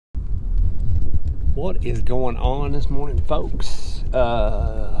What is going on this morning, folks?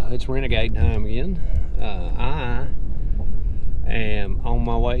 It's Renegade time again. I am on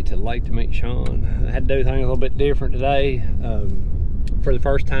my way to the lake to meet Sean. I had to do things a little bit different today. For the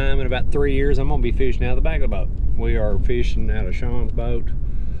first time in about 3 years, I'm going to be fishing out of the back of the boat. We are fishing out of Sean's boat.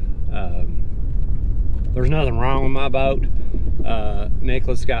 There's nothing wrong with my boat.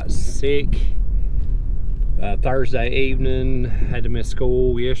 Nicholas got sick Thursday evening, had to miss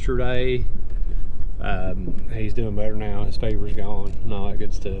school yesterday. He's doing better now. His fever's gone and all that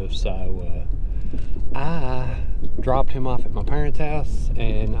good stuff. So I dropped him off at my parents' house,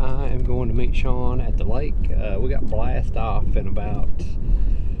 and I am going to meet Sean at the lake. We got blast off in about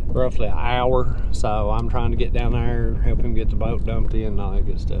roughly an hour, so I'm trying to get down there, help him get the boat dumped in and all that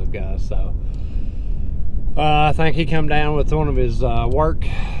good stuff, guys. So I think he come down with one of his work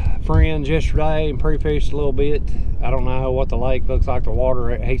friends yesterday and pre-fished a little bit. I don't know what the lake looks like. The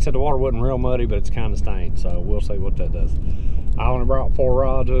water, he said the water wasn't real muddy, but it's kind of stained, so we'll see what that does. I only brought 4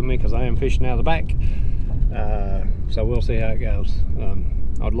 rods with me because I am fishing out of the back, so we'll see how it goes.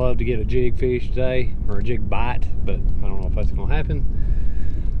 I'd love to get a jig fish today, or a jig bite, but I don't know if that's gonna happen.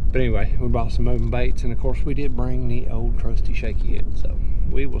 But anyway, we brought some moving baits, and of course we did bring the old trusty shaky head, so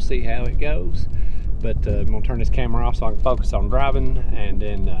we will see how it goes. But I'm gonna turn this camera off so I can focus on driving, and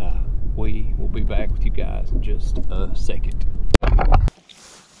then we will be back with you guys in just a second.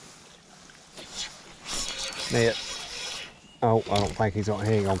 Net. Oh, I don't think he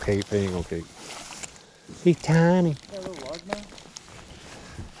ain't gonna keep. He's tiny.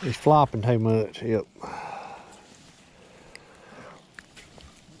 He's flopping too much. Yep.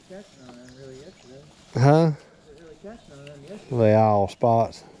 Huh? They all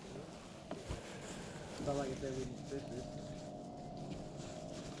spots.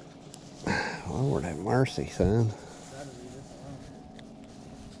 Lord have mercy, son.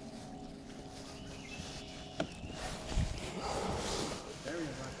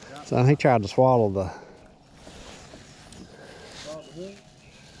 Son, he tried to swallow the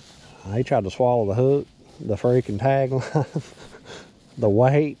hook, the freaking tag line, the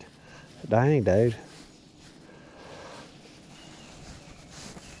weight. Dang, dude.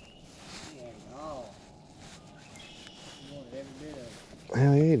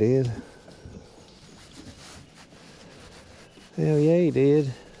 Hell yeah, he did. Hell yeah, he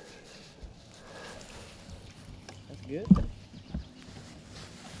did. That's good.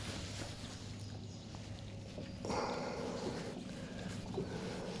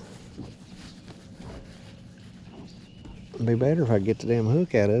 It'd be better if I get the damn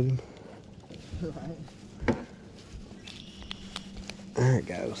hook out of him. Right. There it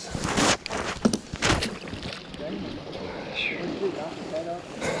goes.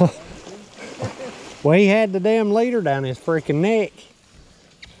 Well, he had the damn leader down his freaking neck.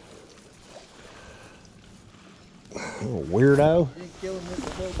 Oh, weirdo. You didn't kill him with the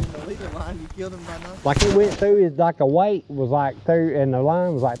hook in the leader line, you killed him by nothing. Like it went through his, like the weight was like through, and the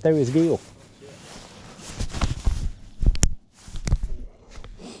line was like through his gill.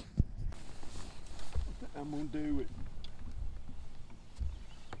 I'm gonna do it.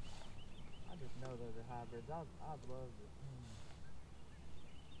 I just know those are hybrids. I'd love it.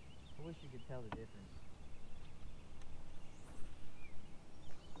 I wish you could tell the difference.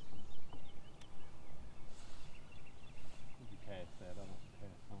 You cast that, I don't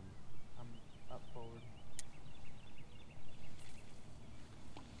cast on. I'm up forward.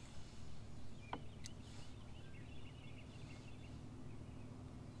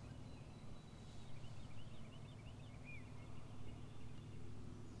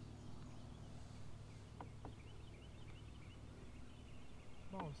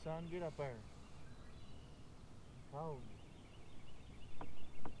 Come on, son, get up there. Oh.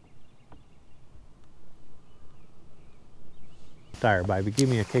 There, baby, give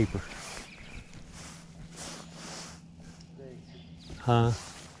me a keeper. Huh?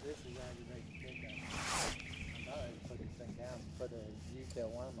 This is how you make a kick out. I know I put this thing down and put a U-tail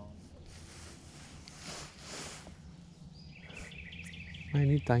worm on. Man,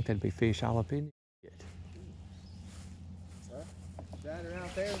 you'd think that'd be fish all up in it. Huh? Right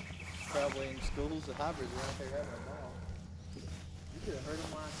around there, probably in schools, the hybrids are out there having a ball. You could have heard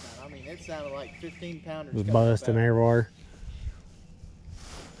them last night. I mean, it sounded like 15-pounders. It was busting everywhere.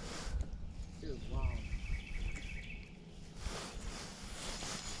 It was wild.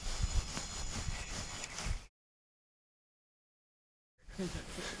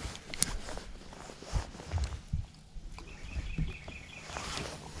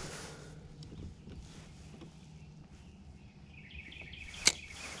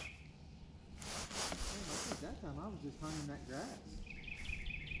 That time I was just hunting that grass.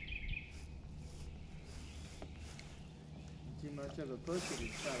 much of a pussy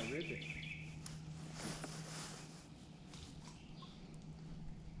to try to rip it.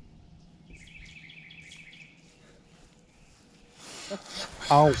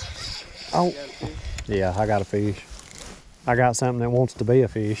 Oh. Oh. You got a fish? Yeah, I got a fish. I got something that wants to be a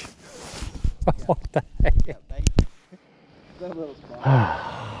fish. What the heck? Got bait. That little spot.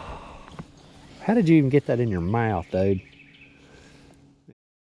 How did you even get that in your mouth, dude?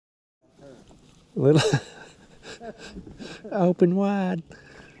 Little open wide.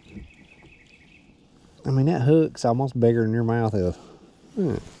 I mean, that hook's almost bigger than your mouth is.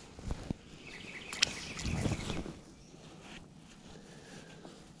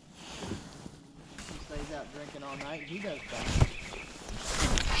 Stays out drinking all night. He does that.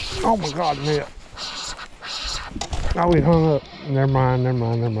 Oh my God, Nip. Oh, he hung up. Never mind.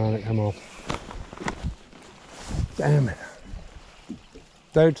 It come on. Damn it.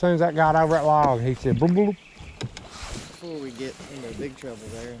 Dude, as soon as I got over that log, he said, boom, boom. Before we get into big trouble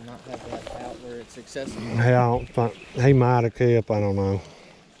there and not have that out where it's accessible. I don't think, he might have kept, I don't know.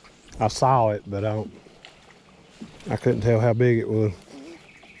 I saw it, but I couldn't tell how big it was.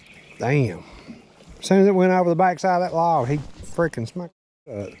 Damn. As soon as it went over the backside of that log, he freaking smacked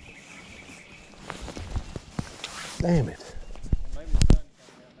it up. Damn it. Maybe the sun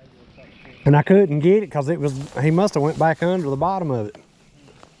coming out. Maybe we'll start to And I couldn't get it because he must have went back under the bottom of it.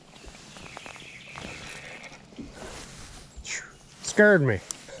 Scared me.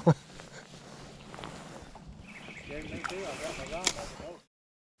 Scared me too. I got my rod.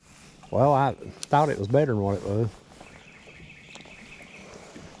 Well, I thought it was better than what it was.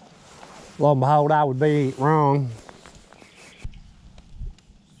 Lo and behold, I would be wrong.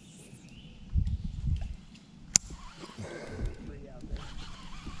 Free out there.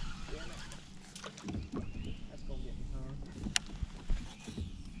 Damn it. That's gonna get me hung.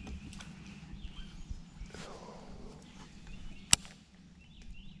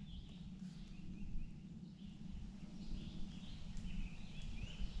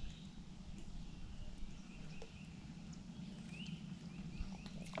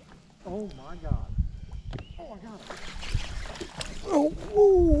 Oh my God. Oh my God. Oh,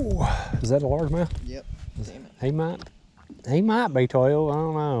 ooh. Is that a largemouth? Yep. Damn it. He might be 12. I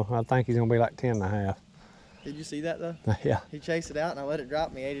don't know. I think he's gonna be like 10 and a half. Did you see that though? Yeah. He chased it out and I let it drop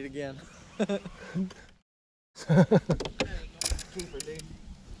and he ate it again. Keeper, dude.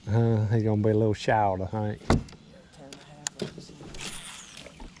 He's gonna be a little short, I think. 10 and a half. Let me see.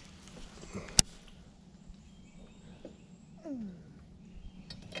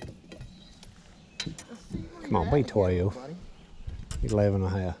 Come on, be 12. 11 and a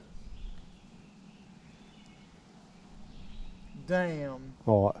half. Damn.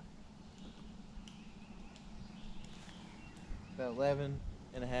 What? About 11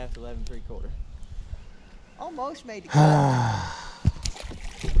 and a half to 11 3/4. Almost made the cut.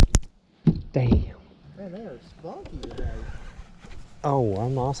 Damn. Man, they are spunky today. Oh,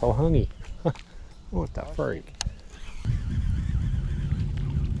 I'm also hungry. What the freak?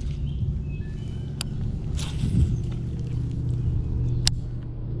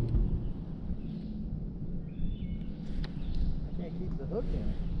 I can't keep the hook in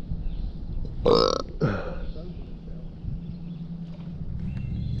it. Oh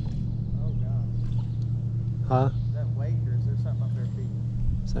God. Huh? Is that weight or is there something up there feeding?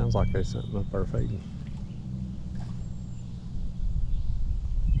 Sounds like there's something up there feeding.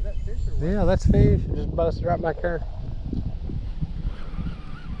 Is that fish or what? Yeah, that's fish. It just busted right back there.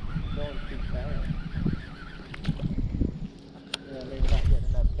 Going too fast. Yeah, I mean, we're not getting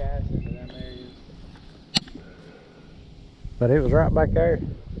enough cast into them areas. But it was right back there.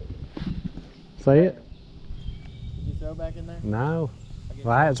 See it? Did you throw back in there? No. I guess-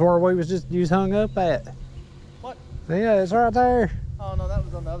 Well, that's where we was just hung up at. What? Yeah, it's right there. Oh no, that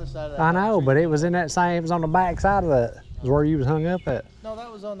was on the other side of that. I know, tree. but it was in that same, it was on the back side of that. It was where you was hung up at. No,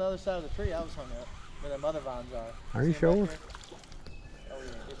 that was on the other side of the tree. I was hung up where them other vines are. Are you See 'em sure? back there? Oh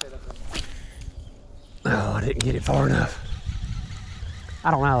yeah, get that up in Oh, there. I didn't get it far enough.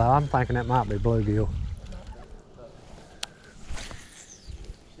 I don't know though, I'm thinking that might be bluegill.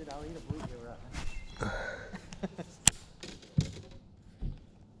 Shit, I'll eat a bluegill right now.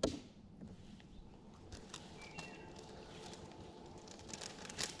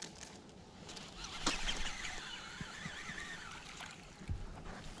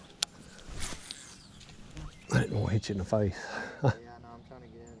 I didn't want to hit you in the face. Yeah, I know, I'm trying to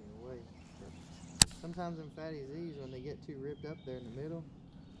get out of your way. Sometimes them fatty Z's, when they get too ripped up there in the middle,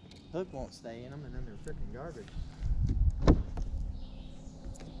 hook won't stay in them and then they're freaking garbage.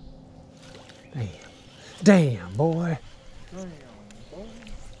 Damn, boy. Damn, boy.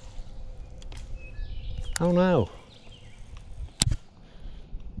 Oh no.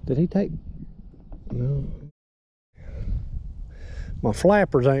 Did he take? No. My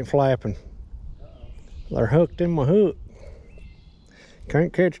flappers ain't flapping. They're hooked in my hook.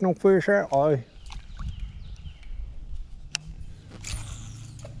 Can't catch no fish that way.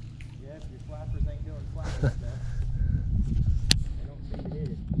 Yeah, if your flappers ain't doing flapping stuff, they don't seem to hit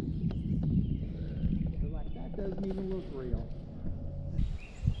it. But like that doesn't even look real.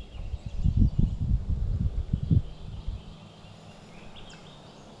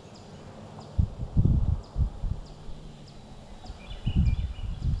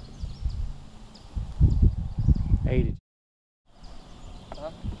 Ate it.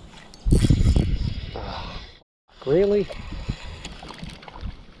 Huh? Oh, really?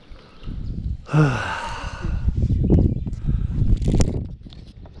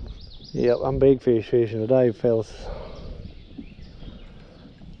 Yep, I'm big fish fishing today, fellas.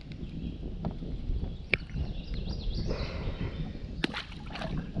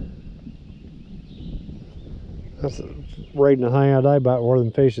 That's reading a thing today about where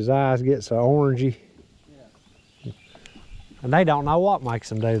them fish's eyes get so orangey. Yeah. And they don't know what makes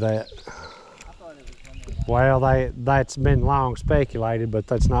them do that. I thought it was when Well, that's been long speculated, but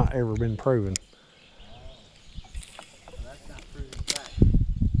that's not ever been proven. so that's not proven fact.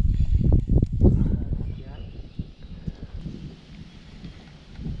 Yeah.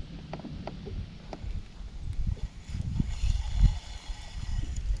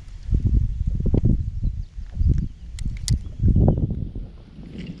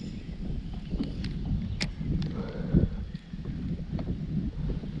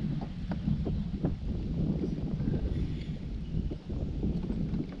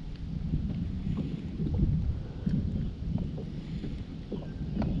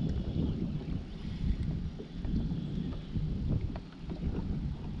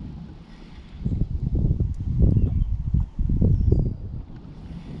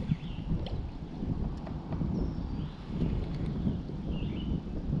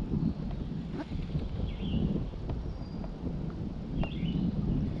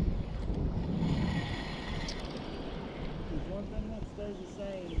 One thing that stays the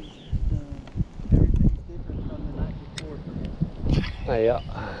same is everything's different from the night before for him. Yeah.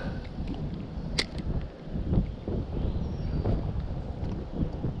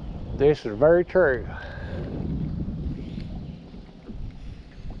 This is very true.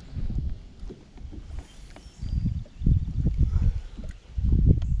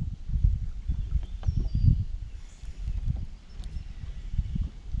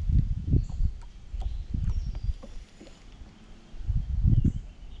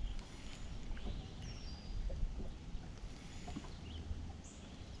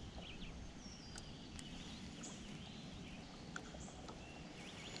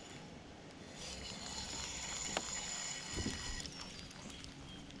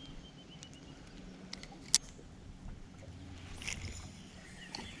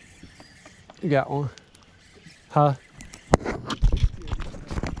 You got one? Huh?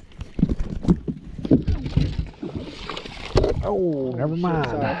 Oh, never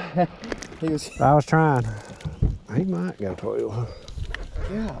mind. He was. I was trying. He might go 12.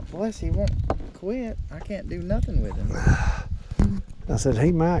 Yeah, bless, he won't quit. I can't do nothing with him. I said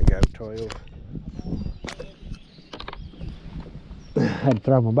he might go 12. I had to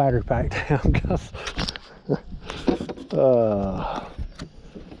throw my battery pack down because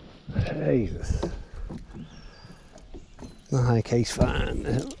Jesus. I think he's fine.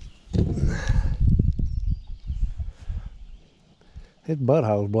 His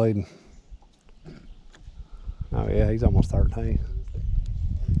butthole's bleeding. Oh yeah, he's almost 13.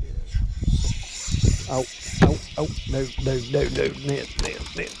 Oh, no,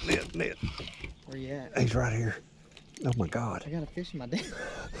 net. Where you at? He's right here. Oh my God. I got a fish in my dam.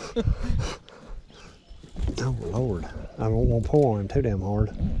 Oh Lord. I don't want to pull on him too damn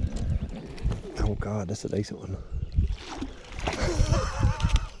hard. Oh God, that's a decent one. I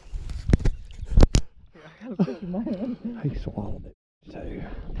got a fish in my hand. He swallowed it too.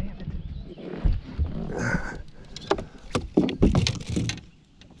 Damn it.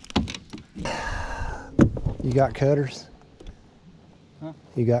 You got cutters? Huh?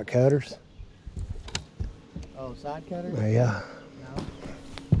 You got cutters? Oh, side cutter? Yeah.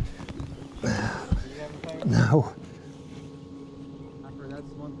 No. Do you have a pair? No.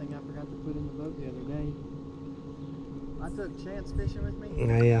 That's one thing I forgot to put in the boat the other day. I took Chance fishing with me.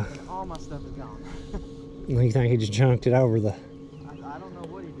 Yeah. And all my stuff is gone. You think he just chunked it over the... I don't know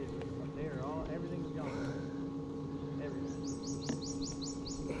what he did with it, but everything's gone. Everything.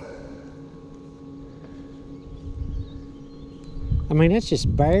 I mean, that's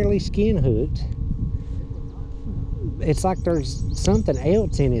just barely skin hooked. it's like there's something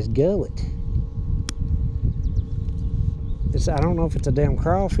else in his gullet. I don't know if it's a damn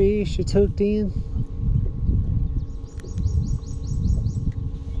crawfish it's hooked in.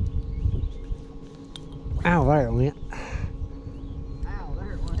 Ow, there it went. Ow,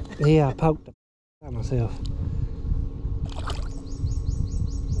 there it went. Yeah, I poked the out myself.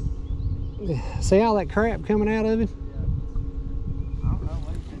 See all that crap coming out of him? Yeah. I don't know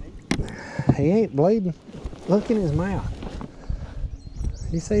what He ain't bleeding. Look in his mouth.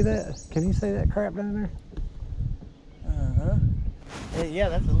 You see that? Can you see that crap down there? Uh-huh. Yeah,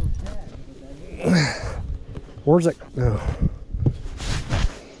 that's a little tad. Where's it? No.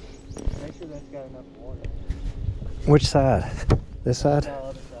 Make sure that's got enough water. Which side? This side? No,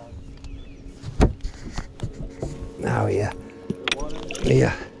 other side. Oh, yeah. The water.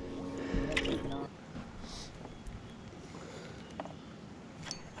 Yeah.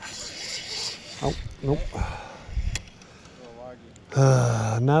 Oh, nope.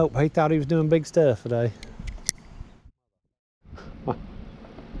 Nope, he thought he was doing big stuff today. What?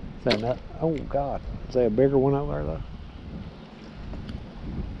 Is that nut? Oh, God. Is there a bigger one over there, though?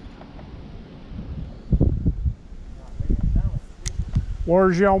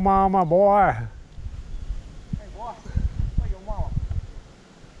 Where's your mama, boy? Hey, boy. Where's your mama?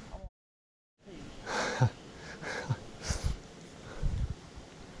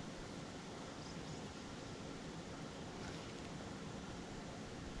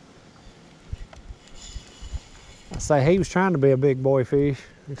 I say he was trying to be a big boy fish,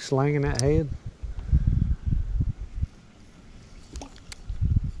 slinging that head.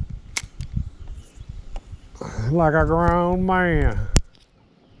 Like a grown man.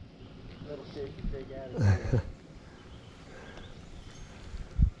 Little fish, big attitude.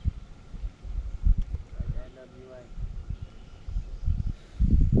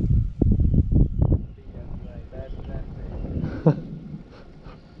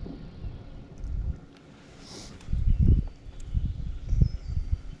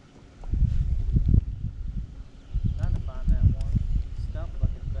 Trying to find that one stump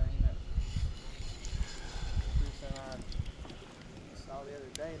looking thing that Bruce and I saw the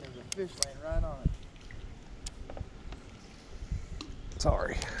other day, and there's a fish laying right on it.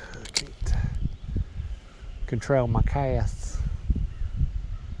 Sorry, I can't control my casts.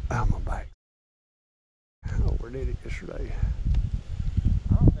 Oh, my back. I overdid it yesterday.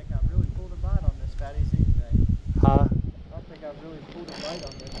 I don't think I've really pulled a bite on this fatty Z today. Huh? I don't think I've really pulled a bite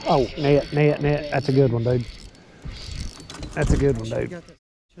on this. Oh, net. That's a good one, dude. That's a good one, dude. Got that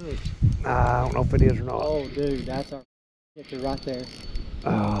hook. I don't know if it is or not. Oh, dude, that's our picture right there.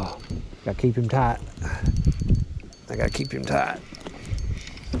 Oh, gotta keep him tight. I gotta keep him tight.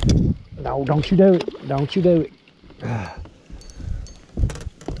 No, don't you do it. Don't you do it.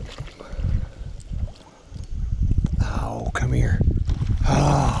 Oh, come here.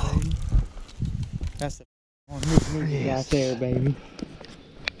 Oh. That's the one right there, baby.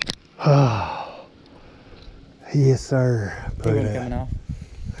 Oh. Yes, sir. Big one coming off.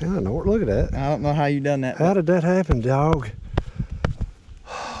 I don't know. Look at that. I don't know how you done that. How did that happen, dog?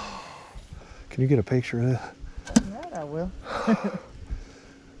 Can you get a picture of that? Right, I will.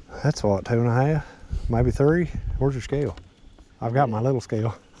 That's what, 2.5, maybe 3. Where's your scale? I've got my little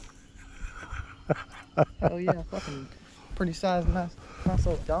scale. Oh yeah, fucking pretty sized, nice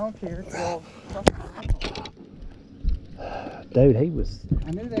little donk here. It's all fucking... Dude, he was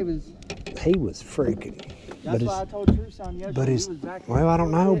freaking. That's why I told Truson yesterday. But his, well, I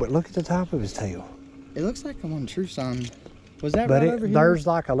don't know, but look at the top of his tail. It looks like I'm on Truson. Was that but right over here? There's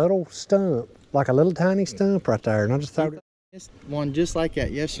like a little stump, like a little tiny stump right there, and I just thought one just like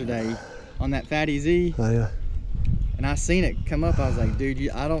that yesterday on that fatty Z. Oh yeah. And I seen it come up. I was like, dude,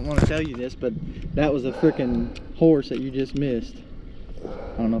 I don't want to tell you this, but that was a freaking horse that you just missed.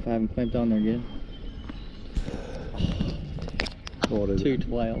 I don't know if I haven't clamped on there again. What is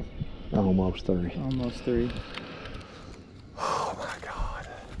 212. Almost 3. Almost 3. Oh my God.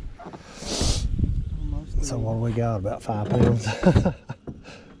 Almost 3. So what do we got? About 5 pounds.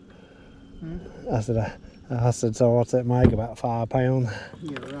 I said, so what's that make? About 5 pounds?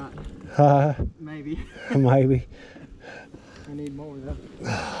 Yeah, right. Maybe. Maybe. I need more though.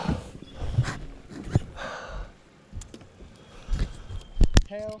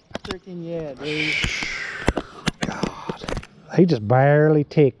 Hell freaking yeah, dude. God. He just barely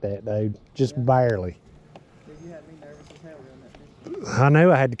ticked that, dude. Just barely. Dude, you had me nervous as hell doing that. I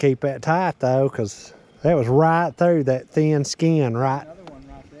knew I had to keep that tight though, because that was right through that thin skin, right? Another one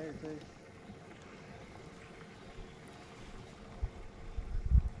right there too.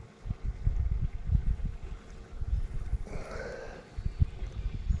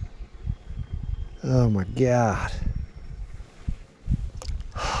 Oh my God.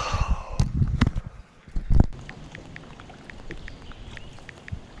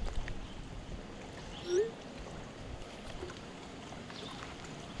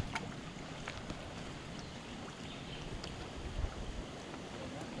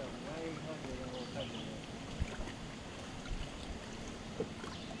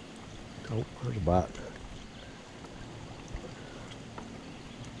 bite.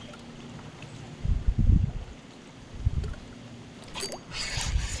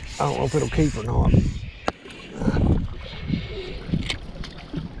 I don't know if it'll keep or not.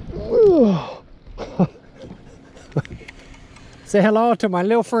 Say hello to my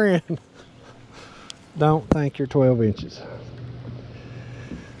little friend. Don't think you're 12 inches.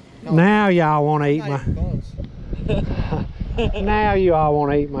 No. Now y'all want to eat my... Now you all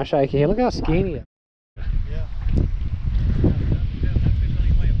want to eat my shaky head. Look how skinny it is. Yeah. That fish don't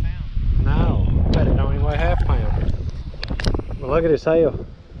even weigh a pound. No, I bet it don't even weigh half a pound. But look at his tail.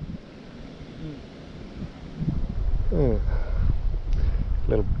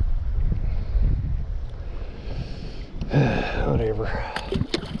 Little...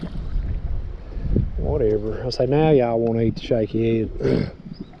 Whatever. I say now y'all want to eat the shaky head.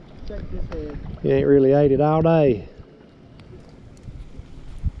 Check this head. You ain't really ate it all day.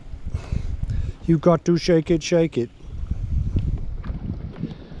 You got to shake it, shake it.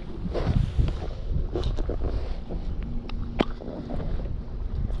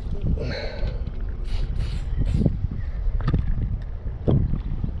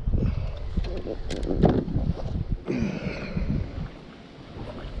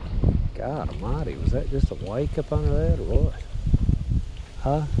 God almighty, was that just a wake up under that or what?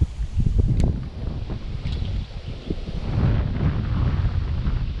 Huh?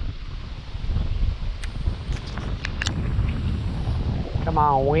 Come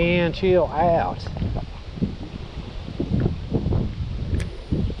on, wind, chill out.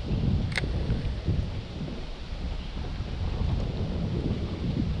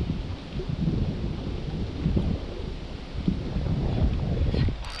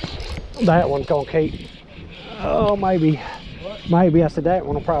 That one's gonna keep. Oh, maybe. What? Maybe. I said that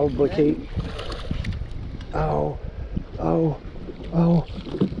one will probably keep. Oh, oh, oh,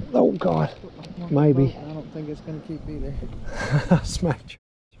 oh God. Maybe. I don't think it's gonna keep either. I smacked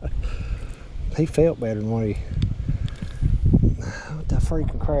you. He felt better than what he... What the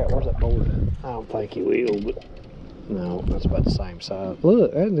freaking crap? Where's that board? I don't think he will, but... No, that's about the same size.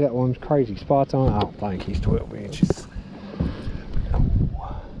 Look, that's got one crazy spots on it. I don't think he's 12 inches. Oh.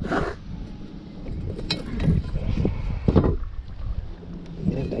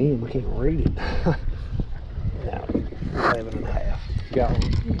 Yeah, damn, I can't read it. No, 11 and a half. Got one.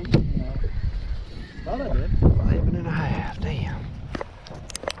 No. Thought I did. 11 and a half, damn.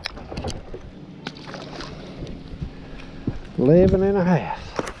 11 and a half.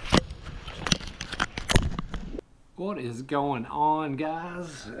 What is going on,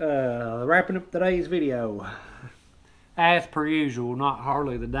 guys? Wrapping up today's video. As per usual, not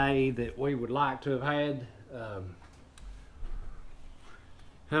hardly the day that we would like to have had.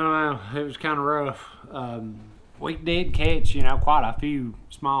 I don't know, it was kind of rough. We did catch, you know, quite a few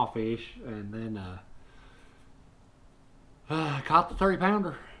small fish, and then caught the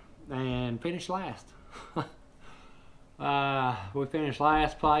 3-pounder and finished last. We finished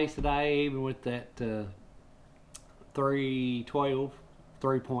last place today, even with that 312,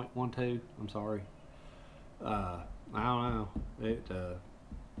 3.12. I'm sorry. I don't know.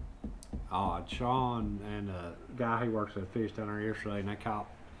 Sean and a guy who works at a fish down there yesterday, and they caught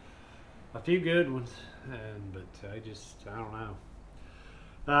a few good ones, but I don't know.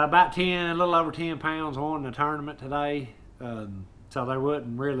 About 10, a little over 10 pounds won the tournament today. So there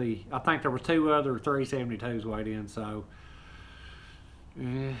wasn't really, I think there was 2 other 372s weighed in, so,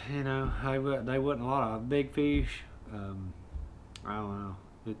 you know, they wasn't a lot of big fish. I don't know.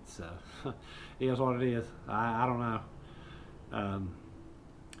 It's, it is what it is. I don't know.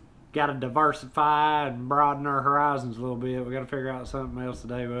 Got to diversify and broaden our horizons a little bit. We got to figure out something else to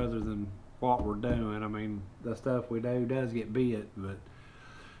do other than what we're doing. I mean, the stuff we do does get bit, but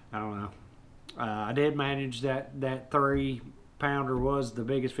I don't know. I did manage that 3-pounder was the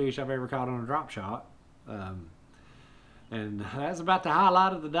biggest fish I've ever caught on a drop shot. And that's about the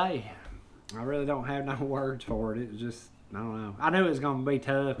highlight of the day. I really don't have no words for it. It was just, I don't know. I knew it was going to be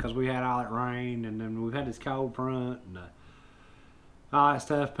tough because we had all that rain, and then we've had this cold front, and all that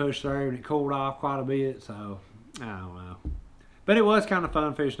stuff pushed through, and it cooled off quite a bit, so I don't know. But it was kind of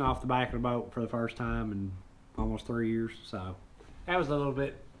fun fishing off the back of the boat for the first time in almost 3 years, so that was a little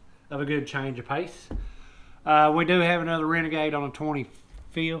bit of a good change of pace. We do have another Renegade on the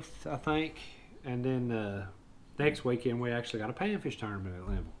 25th, I think, and then next weekend we actually got a panfish tournament at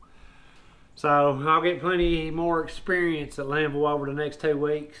Linville. So I'll get plenty more experience at Linville over the next 2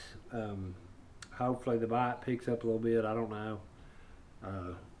 weeks. Hopefully the bite picks up a little bit. I don't know.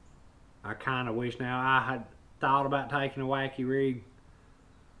 I kind of wish now I had thought about taking a wacky rig,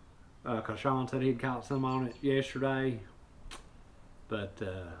 because Sean said he'd caught some on it yesterday, but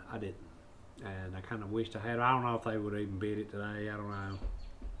I didn't. and I kind of wished I had. I don't know if they would even bid it today. I don't know.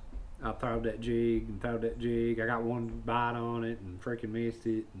 I throwed that jig and throwed that jig. I got one bite on it and freaking missed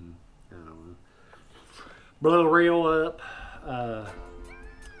it, and I don't know. Blew the reel up.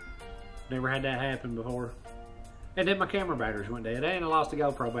 Never had that happen before. And then my camera batteries went dead, and I lost a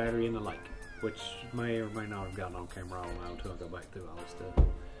GoPro battery in the lake, which may or may not have gotten on camera. I don't know until I go back through all this stuff.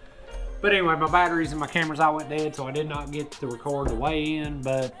 But anyway, my batteries and my cameras all went dead, so I did not get to record the weigh-in,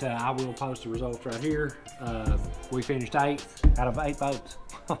 but I will post the results right here. We finished 8th out of 8 boats.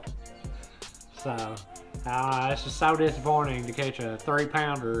 So, it's just so disappointing to catch a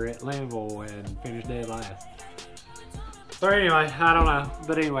 3-pounder at Linville and finish dead last. So anyway, I don't know.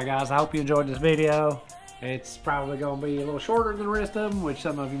 But anyway, guys, I hope you enjoyed this video. It's probably going to be a little shorter than the rest of them, which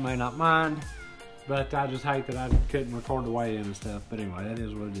some of you may not mind. But I just hate that I couldn't record the weigh-in and stuff. But anyway, that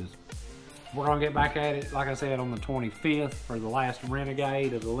is what it is. We're going to get back at it, like I said, on the 25th for the last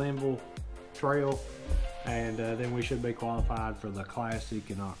Renegade of the Linville Trail. And then we should be qualified for the Classic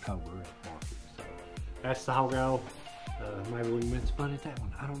in October at Market. So that's the whole goal. Maybe we can win some money at that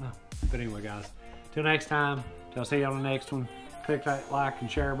one. I don't know. But anyway, guys, till next time, till I see you on the next one. Click that like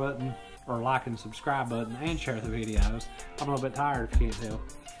and share button, or like and subscribe button, and share the videos. I'm a little bit tired if you can't tell.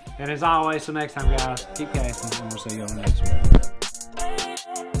 And as always, till next time, guys, keep casting, and we'll see you on the next one.